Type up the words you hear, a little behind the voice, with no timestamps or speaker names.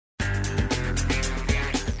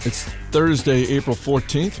It's Thursday, April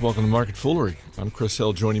 14th. Welcome to Market Foolery. I'm Chris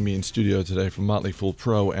Hill. Joining me in studio today from Motley Fool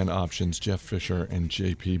Pro and Options, Jeff Fisher and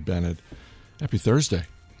JP Bennett. Happy Thursday.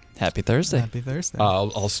 Happy Thursday. Happy Thursday.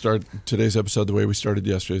 I'll start today's episode the way we started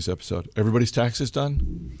yesterday's episode. Everybody's taxes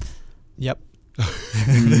done? Yep.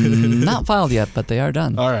 Not filed yet, but they are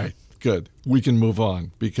done. All right, good. We can move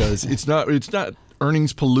on because it's not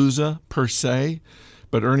earnings palooza per se,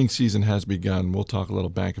 but earnings season has begun. We'll talk a little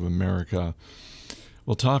Bank of America.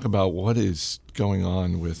 We'll talk about what is going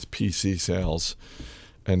on with PC sales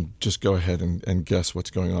and just go ahead and guess what's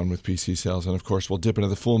going on with PC sales. And, of course, we'll dip into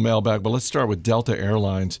the full mailbag. But let's start with Delta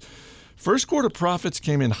Airlines. First quarter profits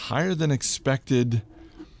came in higher than expected.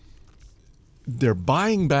 They're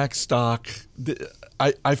buying back stock.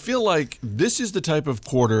 I feel like this is the type of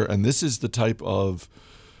quarter and this is the type of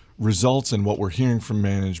results and what we're hearing from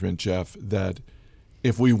management, Jeff, that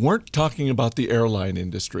if we weren't talking about the airline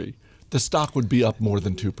industry, the stock would be up more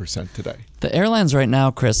than 2% today. The airlines right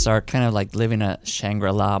now, Chris, are kind of like living a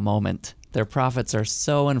Shangri-La moment. Their profits are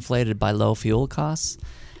so inflated by low fuel costs,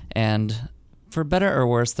 and for better or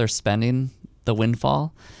worse, they're spending the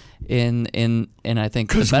windfall in I think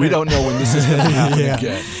because we don't know when this is going to happen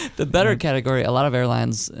again. The better category, a lot of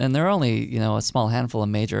airlines, and there are only a small handful of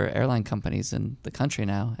major airline companies in the country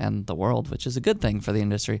now and the world, which is a good thing for the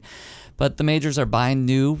industry. But the majors are buying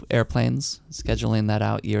new airplanes, scheduling that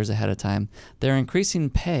out years ahead of time. They're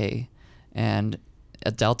increasing pay, and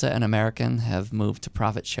Delta and American have moved to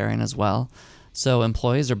profit sharing as well. So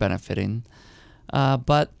employees are benefiting.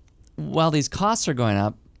 But while these costs are going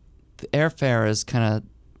up, the airfare is kind of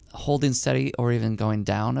holding steady or even going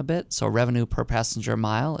down a bit. So revenue per passenger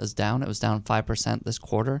mile is down. It was down 5% this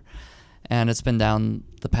quarter, and it's been down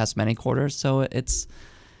the past many quarters. So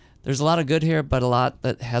there's a lot of good here, but a lot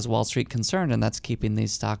that has Wall Street concerned, and that's keeping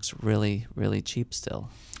these stocks really, really cheap still.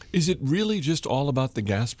 Is it really just all about the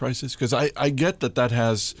gas prices? Because I get that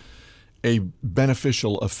has a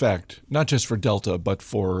beneficial effect, not just for Delta, but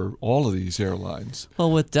for all of these airlines.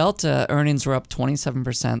 Well, with Delta, earnings were up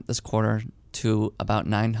 27% this quarter to about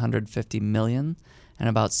 $950 million, and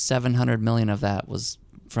about $700 million of that was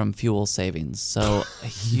from fuel savings. So a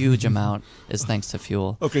huge amount is thanks to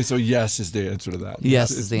fuel. Okay, so yes is the answer to that.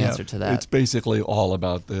 Yes is the answer to that. It's basically all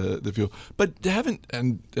about the fuel. But haven't,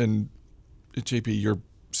 and JP, you're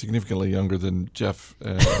significantly younger than Jeff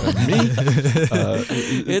and me.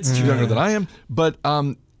 It's true. Younger than I am. But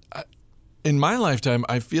in my lifetime,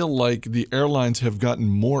 I feel like the airlines have gotten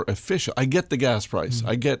more efficient. I get the gas price.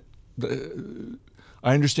 Mm-hmm.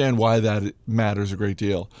 I understand why that matters a great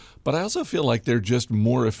deal. But I also feel like they're just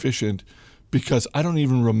more efficient because I don't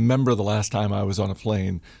even remember the last time I was on a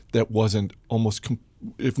plane that wasn't almost,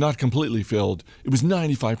 if not completely filled, it was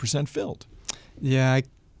 95% filled. Yeah, I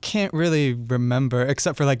can't really remember,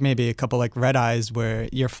 except for like maybe a couple like red eyes where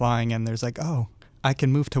you're flying and there's like, oh, I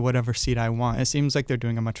can move to whatever seat I want. It seems like they're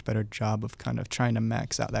doing a much better job of kind of trying to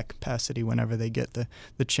max out that capacity whenever they get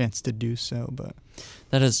the chance to do so. But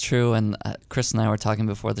that is true, and Chris and I were talking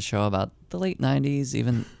before the show about the late 90s,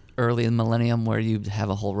 even early in the millennium, where you'd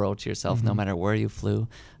have a whole row to yourself no matter where you flew.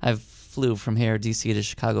 I've flew from here, D.C. to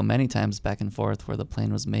Chicago many times back and forth where the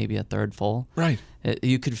plane was maybe a third full. Right.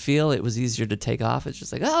 You could feel it was easier to take off. It's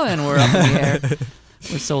just like, oh, and we're up in the air.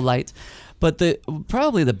 We're so light. But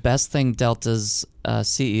probably the best thing Delta's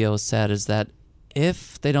CEO said is that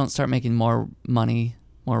if they don't start making more money,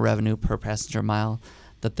 more revenue per passenger mile,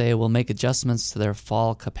 that they will make adjustments to their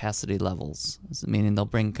fall capacity levels, meaning they'll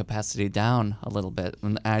bring capacity down a little bit.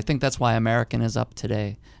 And I think that's why American is up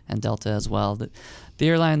today and Delta as well. The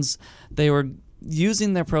airlines, they were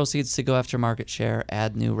using their proceeds to go after market share,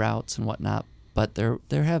 add new routes and whatnot, but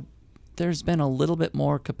there's been a little bit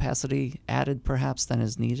more capacity added perhaps than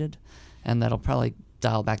is needed, and that'll probably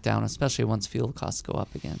dial back down, especially once fuel costs go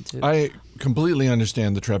up again, too. I completely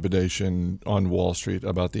understand the trepidation on Wall Street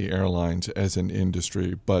about the airlines as an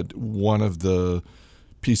industry, but one of the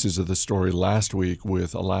pieces of the story last week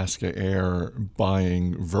with Alaska Air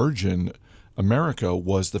buying Virgin America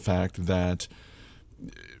was the fact that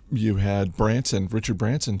you had Richard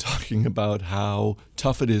Branson talking about how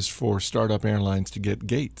tough it is for startup airlines to get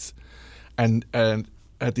gates. And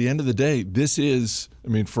at the end of the day, this is,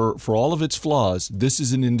 for all of its flaws, this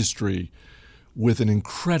is an industry with an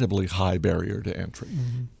incredibly high barrier to entry.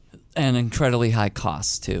 Mm-hmm. And incredibly high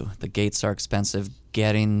costs, too. The gates are expensive.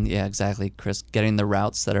 Getting the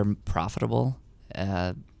routes that are profitable,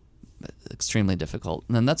 extremely difficult.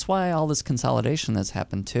 And that's why all this consolidation has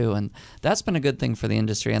happened, too. And that's been a good thing for the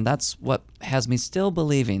industry. And that's what has me still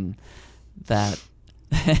believing that,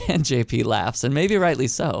 and JP laughs, and maybe rightly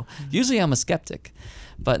so. Usually I'm a skeptic.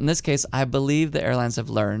 But in this case, I believe the airlines have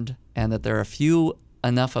learned and that there are a few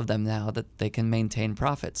enough of them now that they can maintain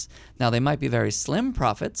profits. Now, they might be very slim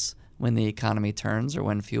profits when the economy turns or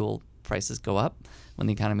when fuel prices go up, when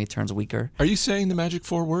the economy turns weaker. Are you saying the magic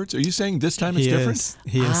 4 words? Are you saying this time it's different?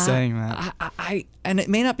 He is saying that. And it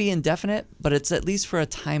may not be indefinite, but it's at least for a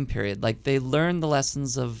time period. Like, they learned the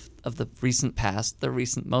lessons of the recent past,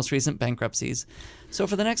 most recent bankruptcies. So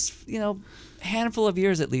for the next, handful of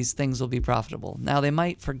years at least, things will be profitable. Now, they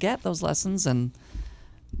might forget those lessons and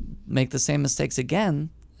make the same mistakes again,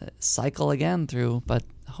 cycle again through, but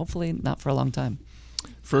hopefully not for a long time.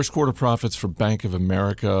 First quarter profits for Bank of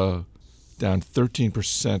America down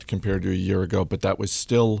 13% compared to a year ago, but that was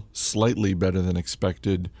still slightly better than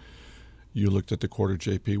expected. You looked at the quarter,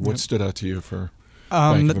 JP. What stood out to you for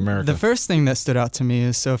Bank of America? The first thing that stood out to me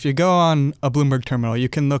is, so if you go on a Bloomberg terminal, you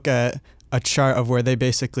can look at a chart of where they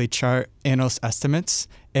basically chart analyst estimates.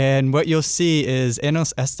 And what you'll see is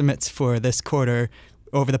analyst estimates for this quarter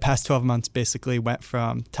over the past 12 months basically went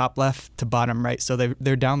from top left to bottom right. So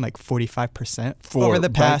they're down like 45% over the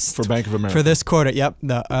past. For Bank of America. For this quarter, yep.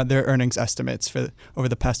 Their earnings estimates for over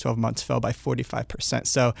the past 12 months fell by 45%.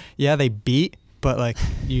 So yeah, they beat, but like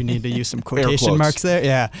you need to use some quotation marks there.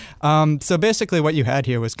 Yeah. So basically what you had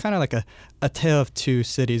here was kind of like a tale of two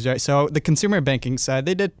cities, right? So the consumer banking side,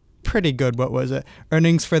 they did pretty good. What was it?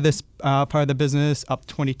 Earnings for this part of the business up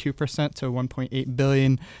 22% to $1.8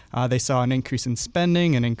 billion. They saw an increase in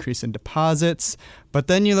spending, an increase in deposits. But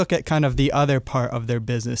then you look at kind of the other part of their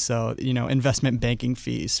business. So, investment banking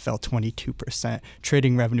fees fell 22%,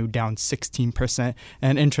 trading revenue down 16%.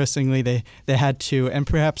 And interestingly, they had to, and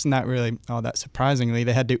perhaps not really all that surprisingly,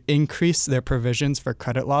 they had to increase their provisions for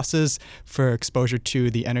credit losses for exposure to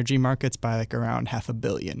the energy markets by like around $500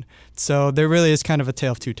 million. So there really is kind of a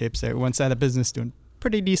tale of two tapes there. One side of the business doing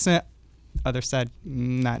pretty decent, other side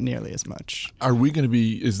not nearly as much.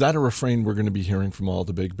 Is that a refrain we're going to be hearing from all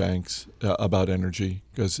the big banks about energy?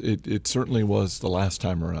 Because it certainly was the last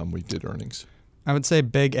time around we did earnings. I would say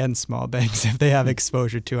big and small banks, if they have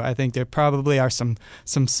exposure to it. I think there probably are some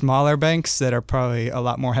smaller banks that are probably a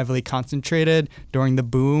lot more heavily concentrated. During the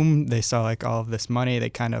boom, they saw like all of this money. They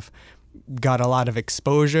kind of got a lot of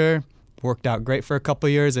exposure, worked out great for a couple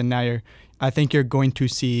of years, and now I think you're going to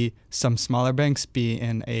see some smaller banks be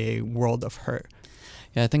in a world of hurt.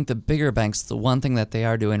 Yeah, I think the bigger banks, the one thing that they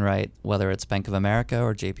are doing right, whether it's Bank of America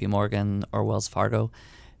or JP Morgan or Wells Fargo,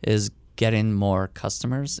 is getting more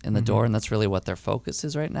customers in the door. And that's really what their focus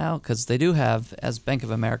is right now, because they do have, as Bank of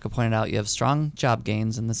America pointed out, you have strong job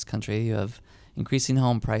gains in this country. You have increasing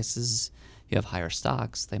home prices. You have higher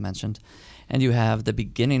stocks, they mentioned. And you have the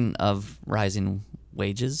beginning of rising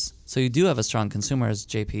wages. So you do have a strong consumer, as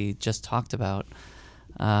JP just talked about.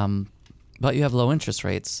 But you have low interest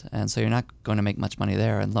rates, and so you're not going to make much money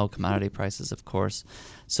there, and low commodity prices, of course.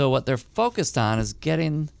 So what they're focused on is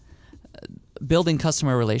building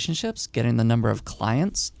customer relationships, getting the number of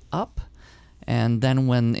clients up, and then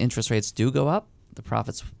when interest rates do go up,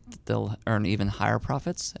 they'll earn even higher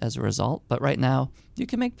profits as a result. But right now, you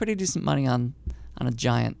can make pretty decent money on a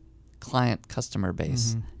giant client customer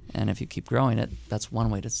base. And if you keep growing it, that's one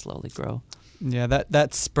way to slowly grow. Yeah,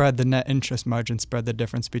 that spread, the net interest margin spread, the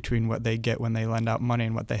difference between what they get when they lend out money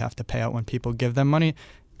and what they have to pay out when people give them money.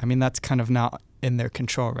 I mean, that's kind of not in their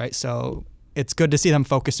control, right? So it's good to see them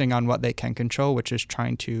focusing on what they can control, which is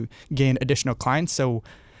trying to gain additional clients. So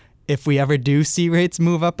if we ever do see rates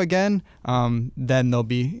move up again, then they'll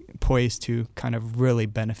be poised to kind of really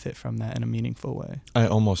benefit from that in a meaningful way. I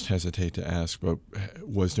almost hesitate to ask, but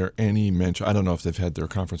was there any mention, I don't know if they've had their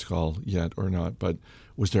conference call yet or not, but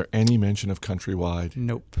was there any mention of Countrywide?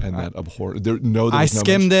 Nope. And that abhorrent? I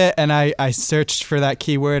skimmed it, and I searched for that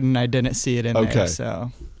keyword, and I didn't see it in there.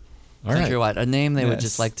 So. All right. Countrywide, a name they would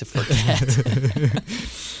just like to forget.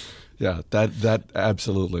 Yeah, that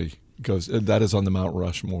absolutely goes. That is on the Mount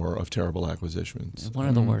Rushmore of terrible acquisitions. One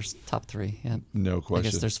of the worst, top three. Yeah, no question.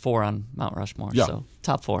 I guess there's 4 on Mount Rushmore. Yeah. So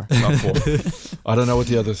top 4. Top 4. I don't know what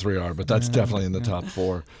the other 3 are, but that's definitely in the top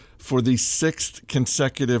 4. For the 6th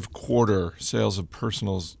consecutive quarter, sales of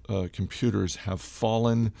personal computers have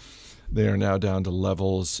fallen. They are now down to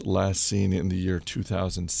levels last seen in the year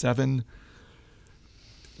 2007.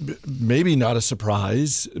 Maybe not a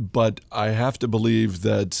surprise, but I have to believe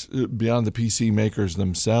that beyond the PC makers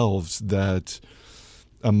themselves, that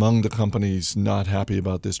among the companies not happy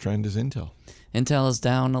about this trend is Intel. Intel is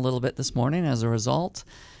down a little bit this morning as a result.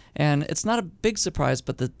 And it's not a big surprise,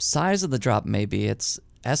 but the size of the drop may be. It's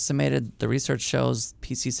estimated, the research shows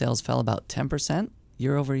PC sales fell about 10%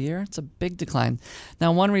 year over year. It's a big decline.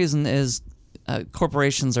 Now, one reason is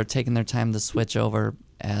corporations are taking their time to switch over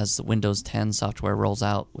as the Windows 10 software rolls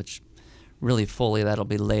out, which really fully that'll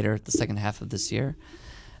be later, the second half of this year.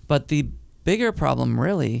 But the bigger problem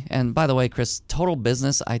really, and by the way, Chris, total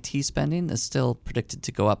business IT spending is still predicted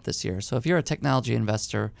to go up this year. So if you're a technology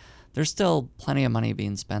investor, there's still plenty of money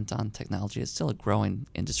being spent on technology. It's still a growing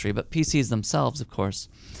industry, but PCs themselves, of course,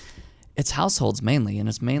 it's households mainly, and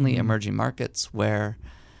it's mainly emerging markets where,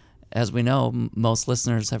 as we know, most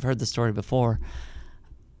listeners have heard the story before,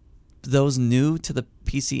 those new to the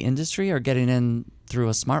PC industry are getting in through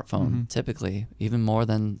a smartphone, typically, even more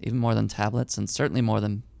than tablets, and certainly more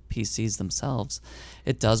than PCs themselves.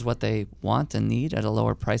 It does what they want and need at a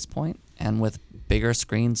lower price point, and with bigger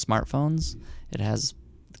screen smartphones, it has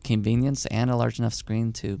convenience and a large enough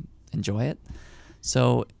screen to enjoy it.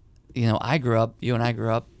 So, you and I grew up,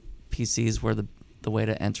 PCs were the way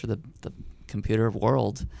to enter the computer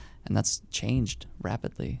world, and that's changed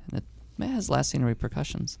rapidly, and it has lasting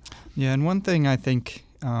repercussions. Yeah, and one thing I think,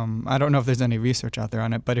 I don't know if there's any research out there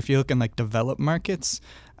on it, but if you look in like developed markets,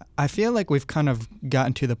 I feel like we've kind of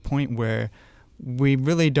gotten to the point where we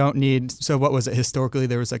really don't need, so what was it historically?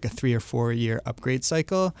 There was like a 3 or 4 year upgrade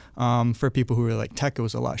cycle. For people who were like tech, it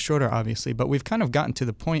was a lot shorter, obviously, but we've kind of gotten to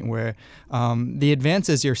the point where the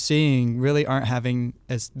advances you're seeing really aren't having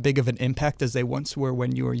as big of an impact as they once were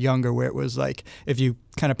when you were younger, where it was like, if you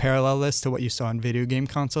kind of parallel this to what you saw in video game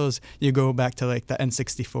consoles, you go back to like the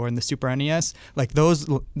N64 and the Super NES, like those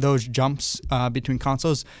jumps between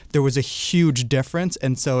consoles, there was a huge difference,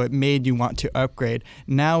 and so it made you want to upgrade.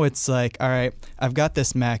 Now it's like, all right, I've got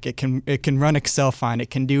this Mac, it can run Excel fine, it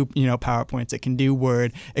can do PowerPoints, it can do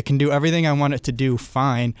Word, it can do everything I want it to do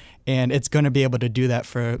fine, and it's going to be able to do that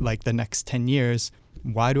for like the next 10 years.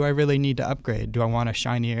 Why do I really need to upgrade? Do I want a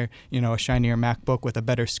shinier MacBook with a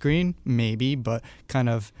better screen? Maybe, but kind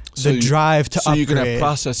of drive to upgrade. So you can have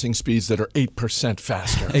processing speeds that are 8%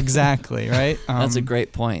 faster. Exactly, right? That's a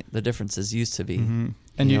great point. The differences used to be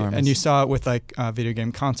enormous. And you saw it with like video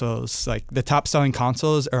game consoles. Like the top selling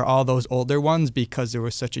consoles are all those older ones because there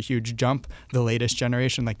was such a huge jump. The latest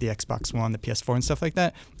generation, like the Xbox One, the PS4 and stuff like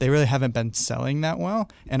that, they really haven't been selling that well.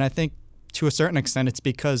 And I think to a certain extent, it's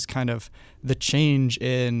because kind of the change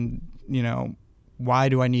in, why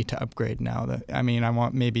do I need to upgrade now? I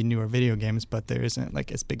want maybe newer video games, but there isn't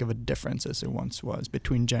like as big of a difference as there once was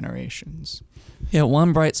between generations. Yeah,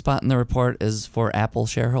 one bright spot in the report is for Apple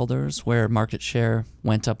shareholders, where market share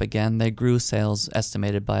went up again. They grew sales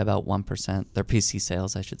estimated by about 1%, their PC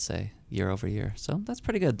sales, I should say, year over year. So that's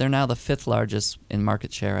pretty good. They're now the 5th largest in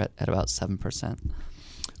market share at about 7%.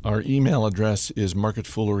 Our email address is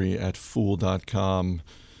marketfoolery@fool.com.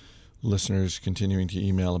 Listeners continuing to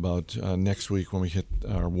email about next week when we hit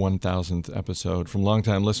our 1,000th episode. From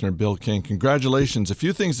longtime listener Bill King, congratulations. A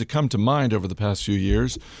few things that come to mind over the past few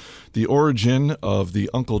years. The origin of the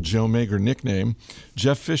Uncle Joe Mager nickname,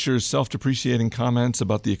 Jeff Fisher's self-depreciating comments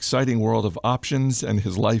about the exciting world of options and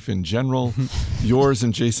his life in general, yours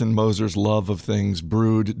and Jason Moser's love of things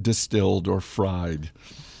brewed, distilled, or fried.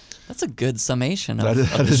 That's a good summation of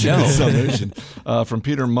that the is show. A good summation. From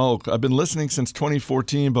Peter Moak, I've been listening since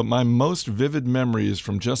 2014, but my most vivid memory is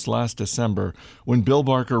from just last December when Bill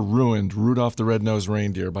Barker ruined Rudolph the Red-Nosed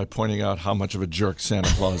Reindeer by pointing out how much of a jerk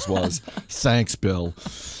Santa Claus was. Thanks, Bill.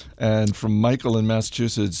 And from Michael in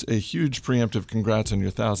Massachusetts, a huge preemptive congrats on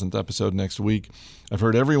your 1,000th episode next week. I've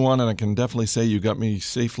heard everyone, and I can definitely say you got me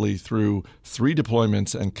safely through 3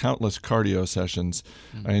 deployments and countless cardio sessions.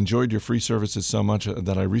 I enjoyed your free services so much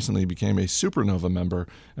that I recently became a Supernova member,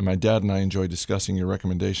 and my dad and I enjoy discussing your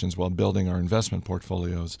recommendations while building our investment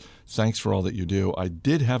portfolios. Thanks for all that you do. I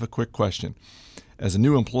did have a quick question. As a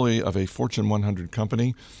new employee of a Fortune 100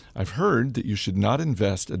 company, I've heard that you should not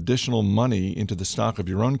invest additional money into the stock of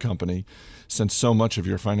your own company since so much of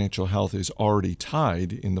your financial health is already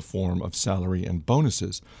tied in the form of salary and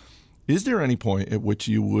bonuses. Is there any point at which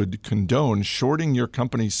you would condone shorting your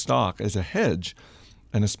company's stock as a hedge,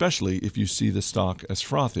 and especially if you see the stock as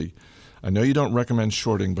frothy? I know you don't recommend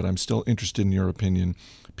shorting, but I'm still interested in your opinion.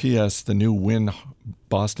 P.S. The new Wynn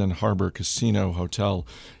Boston Harbor Casino Hotel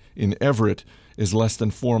in Everett is less than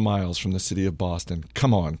 4 miles from the city of Boston.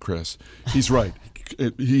 Come on, Chris. He's right.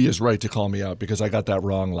 He is right to call me out because I got that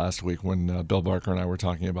wrong last week when Bill Barker and I were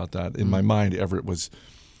talking about that. In my mind, Everett was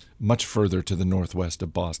much further to the northwest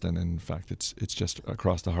of Boston. In fact, it's just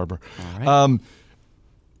across the harbor. All right.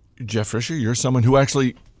 Jeff Fisher, you're someone who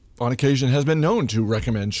actually, on occasion, has been known to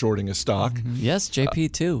recommend shorting a stock. Yes,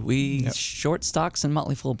 JP too. We short stocks in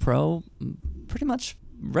Motley Fool Pro pretty much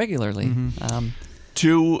regularly.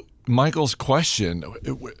 To Michael's question,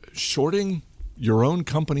 shorting your own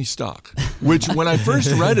company stock, which when I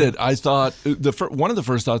first read it, I thought one of the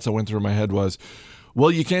first thoughts that went through my head was,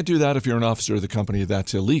 Well, you can't do that if you're an officer of the company.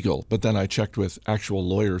 That's illegal. But then I checked with actual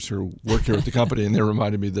lawyers who work here at the company, and they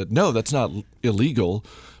reminded me that, no, that's not illegal.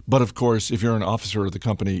 But, of course, if you're an officer of the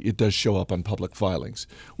company, it does show up on public filings,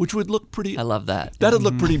 which would look pretty... I love that. That would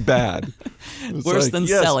look pretty bad. It's Worse like, than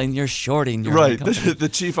yes, selling, you're shorting your own right, company. the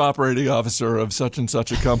chief operating officer of such and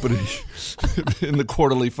such a company in the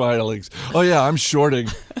quarterly filings. Oh, yeah, I'm shorting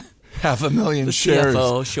 500,000 The shares.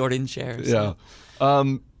 CFO shorting shares. Yeah.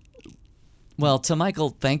 Well, to Michael,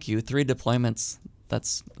 thank you. 3 deployments.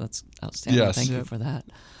 That's outstanding. Yes. Thank you Yep. for that.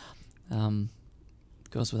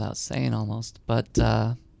 Goes without saying almost, but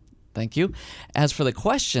thank you. As for the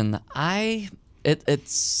question, it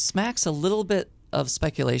smacks a little bit of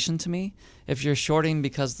speculation to me. If you're shorting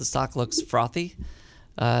because the stock looks frothy,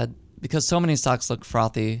 because so many stocks look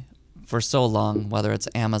frothy for so long, whether it's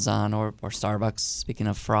Amazon or Starbucks, speaking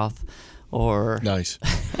of froth, or Nice.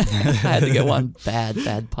 I had to get one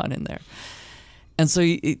bad pun in there. And so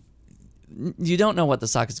you don't know what the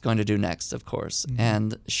stock is going to do next, of course. Mm-hmm.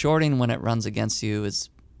 And shorting when it runs against you is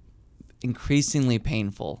increasingly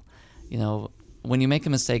painful. You know, when you make a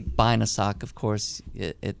mistake buying a stock, of course,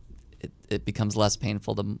 it becomes less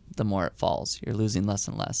painful the more it falls. You're losing less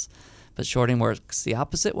and less. But shorting works the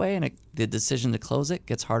opposite way, and the decision to close it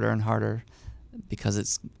gets harder and harder because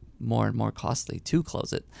it's more and more costly to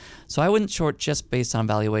close it. So I wouldn't short just based on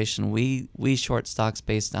valuation. We short stocks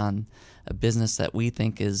based on a business that we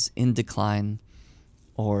think is in decline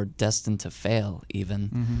or destined to fail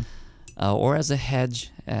even, or as a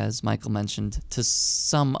hedge, as Michael mentioned, to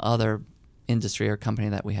some other industry or company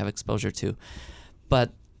that we have exposure to.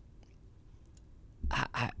 But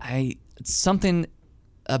something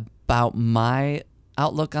about my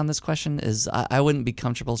outlook on this question is I wouldn't be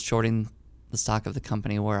comfortable shorting the stock of the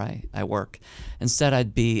company where I work.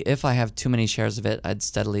 Instead, if I have too many shares of it, I'd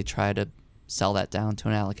steadily try to sell that down to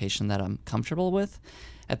an allocation that I'm comfortable with.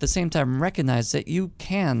 At the same time, recognize that you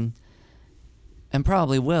can, and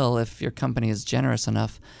probably will if your company is generous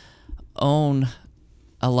enough, own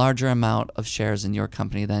a larger amount of shares in your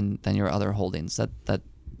company than your other holdings. That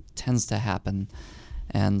tends to happen.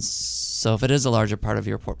 And so if it is a larger part of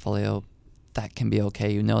your portfolio, that can be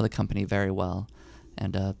okay. You know the company very well,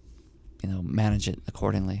 and manage it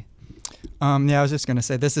accordingly. Yeah, I was just going to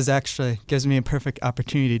say, this is actually gives me a perfect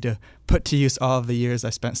opportunity to put to use all of the years I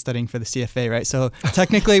spent studying for the CFA, right? So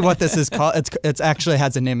technically what this is called, it's actually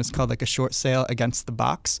has a name. It's called like a short sale against the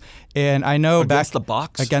box. And I know Against the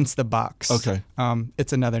box? Against the box. Okay.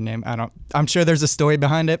 It's another name. I'm sure there's a story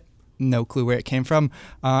behind it. No clue where it came from.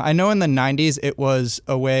 I know in the 90s it was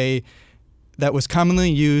a way that was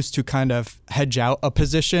commonly used to kind of hedge out a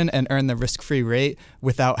position and earn the risk-free rate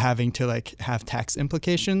without having to like have tax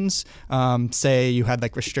implications. Say you had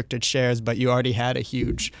like restricted shares, but you already had a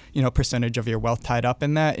huge, percentage of your wealth tied up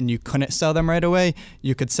in that, and you couldn't sell them right away.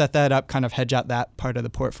 You could set that up, kind of hedge out that part of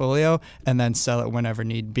the portfolio, and then sell it whenever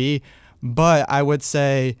need be. But I would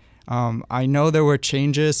say, I know there were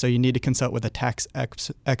changes, so you need to consult with a tax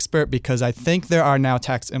expert, because I think there are now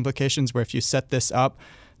tax implications where if you set this up,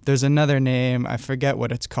 there's another name, I forget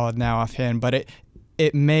what it's called now offhand, but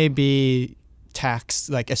it may be taxed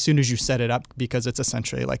like as soon as you set it up, because it's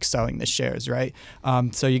essentially like selling the shares, right?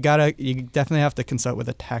 So you definitely have to consult with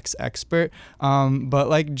a tax expert. But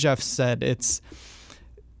like Jeff said, it's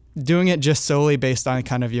doing it just solely based on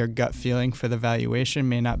kind of your gut feeling for the valuation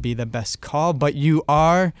may not be the best call, but you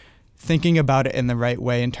are thinking about it in the right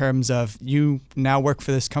way in terms of you now work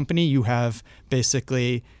for this company, you have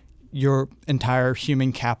basically your entire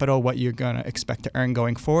human capital, what you're going to expect to earn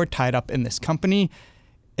going forward, tied up in this company.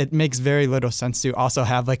 It makes very little sense to also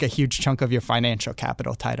have like a huge chunk of your financial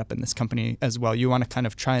capital tied up in this company as well. You want to kind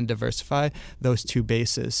of try and diversify those two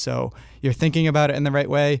bases. So you're thinking about it in the right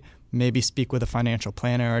way. Maybe speak with a financial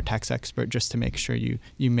planner or a tax expert just to make sure you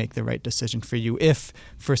make the right decision for you. If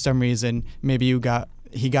for some reason maybe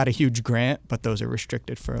he got a huge grant, but those are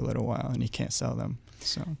restricted for a little while and he can't sell them.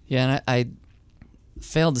 So yeah, and I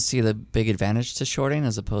failed to see the big advantage to shorting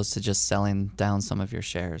as opposed to just selling down some of your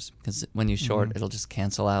shares, because when you short, it'll just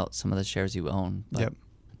cancel out some of the shares you own. But, yep.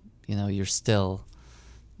 You're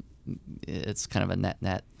it's kind of a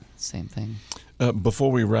net same thing.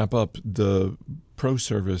 Before we wrap up, the pro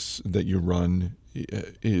service that you run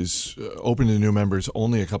is open to new members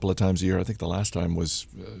only a couple of times a year. I think the last time was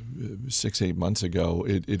 6-8 months ago.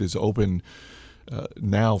 It is open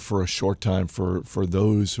now for a short time for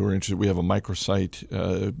those who are interested. We have a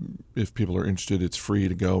microsite. If people are interested, it's free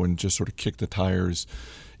to go and just sort of kick the tires.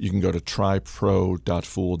 You can go to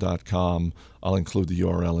trypro.fool.com. I'll include the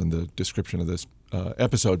URL in the description of this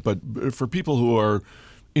episode. But for people who are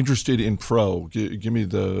interested in pro, give me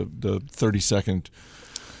the 30-second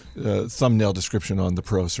thumbnail description on the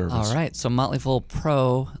Pro service. All right. So Motley Fool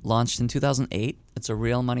Pro launched in 2008. It's a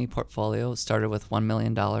real money portfolio. It started with $1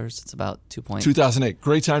 million. It's about 2008.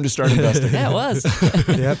 Great time to start investing. Yeah, it was.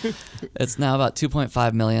 Yep. It's now about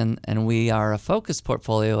 2.5 million, and we are a focused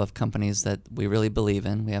portfolio of companies that we really believe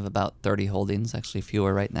in. We have about 30 holdings, actually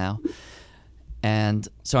fewer right now. And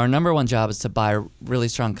so our number one job is to buy really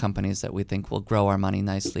strong companies that we think will grow our money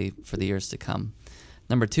nicely for the years to come.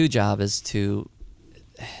 Number two job is to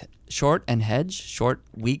short and hedge, short,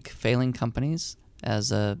 weak, failing companies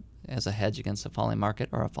as a hedge against a falling market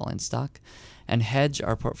or a falling stock, and hedge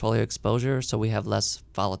our portfolio exposure so we have less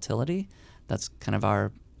volatility. That's kind of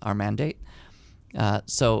our mandate.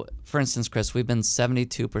 So, for instance, Chris, we've been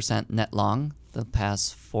 72% net long the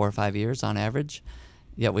past 4 or 5 years on average,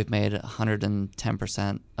 yet we've made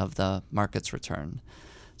 110% of the market's return.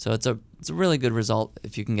 So it's a really good result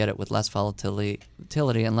if you can get it with less volatility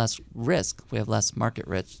and less risk. We have less market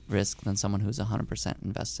risk than someone who's 100%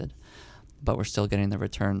 invested, but we're still getting the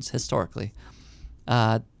returns historically.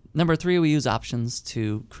 Number three, we use options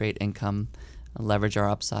to create income, leverage our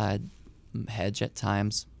upside, hedge at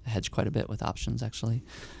times, hedge quite a bit with options actually.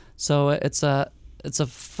 So it's a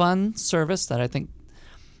fun service that I think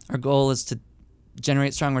our goal is to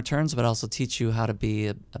generate strong returns, but also teach you how to be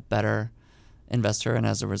a better investor, and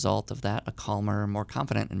as a result of that, a calmer, more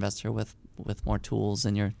confident investor with more tools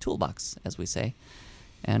in your toolbox, as we say.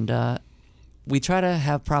 And we try to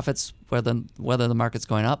have profits whether the market's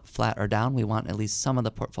going up, flat, or down. We want at least some of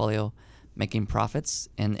the portfolio making profits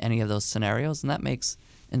in any of those scenarios, and that makes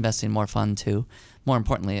investing more fun too. More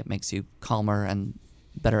importantly, it makes you calmer and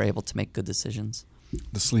better able to make good decisions.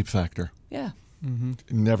 The sleep factor. Yeah.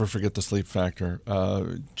 Mm-hmm. Never forget the sleep factor.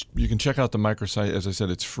 You can check out the microsite. As I said,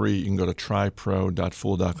 it's free. You can go to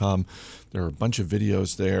trypro.fool.com. There are a bunch of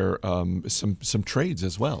videos there, some trades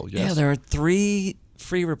as well. Yes? Yeah, there are 3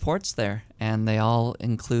 free reports there, and they all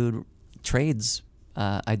include trades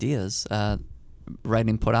ideas,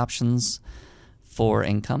 writing put options for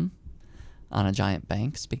income on a giant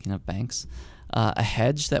bank, speaking of banks, a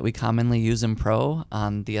hedge that we commonly use in Pro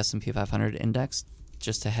on the S&P 500 index,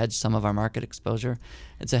 just to hedge some of our market exposure.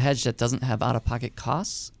 It's a hedge that doesn't have out-of-pocket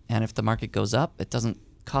costs, and if the market goes up, it doesn't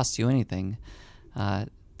cost you anything.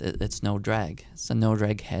 It's no drag. It's a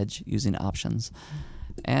no-drag hedge using options.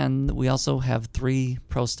 And we also have 3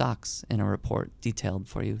 Pro stocks in a report detailed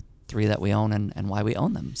for you, 3 that we own and why we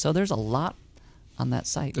own them. So there's a lot on that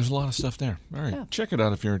site. There's a lot of stuff there. All right. Yeah. Check it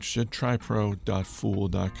out if you're interested.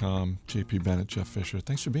 Trypro.fool.com. JP Bennett, Jeff Fisher.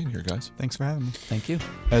 Thanks for being here, guys. Thanks for having me. Thank you.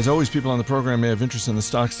 As always, people on the program may have interest in the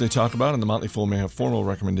stocks they talk about, and the Motley Fool may have formal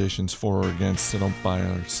recommendations for or against, so don't buy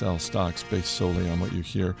or sell stocks based solely on what you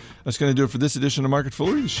hear. That's going to do it for this edition of Market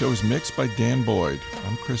Foolery. The show is mixed by Dan Boyd.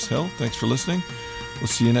 I'm Chris Hill. Thanks for listening. We'll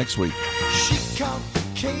see you next week. She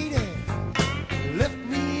complicated, left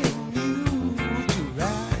me and you to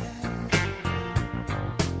ride.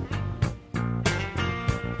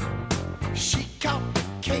 She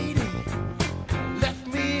complicated, left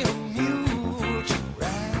me and you to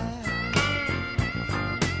ride.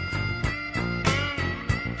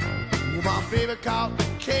 My baby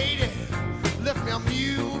complicated, left me a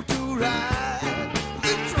mule to ride.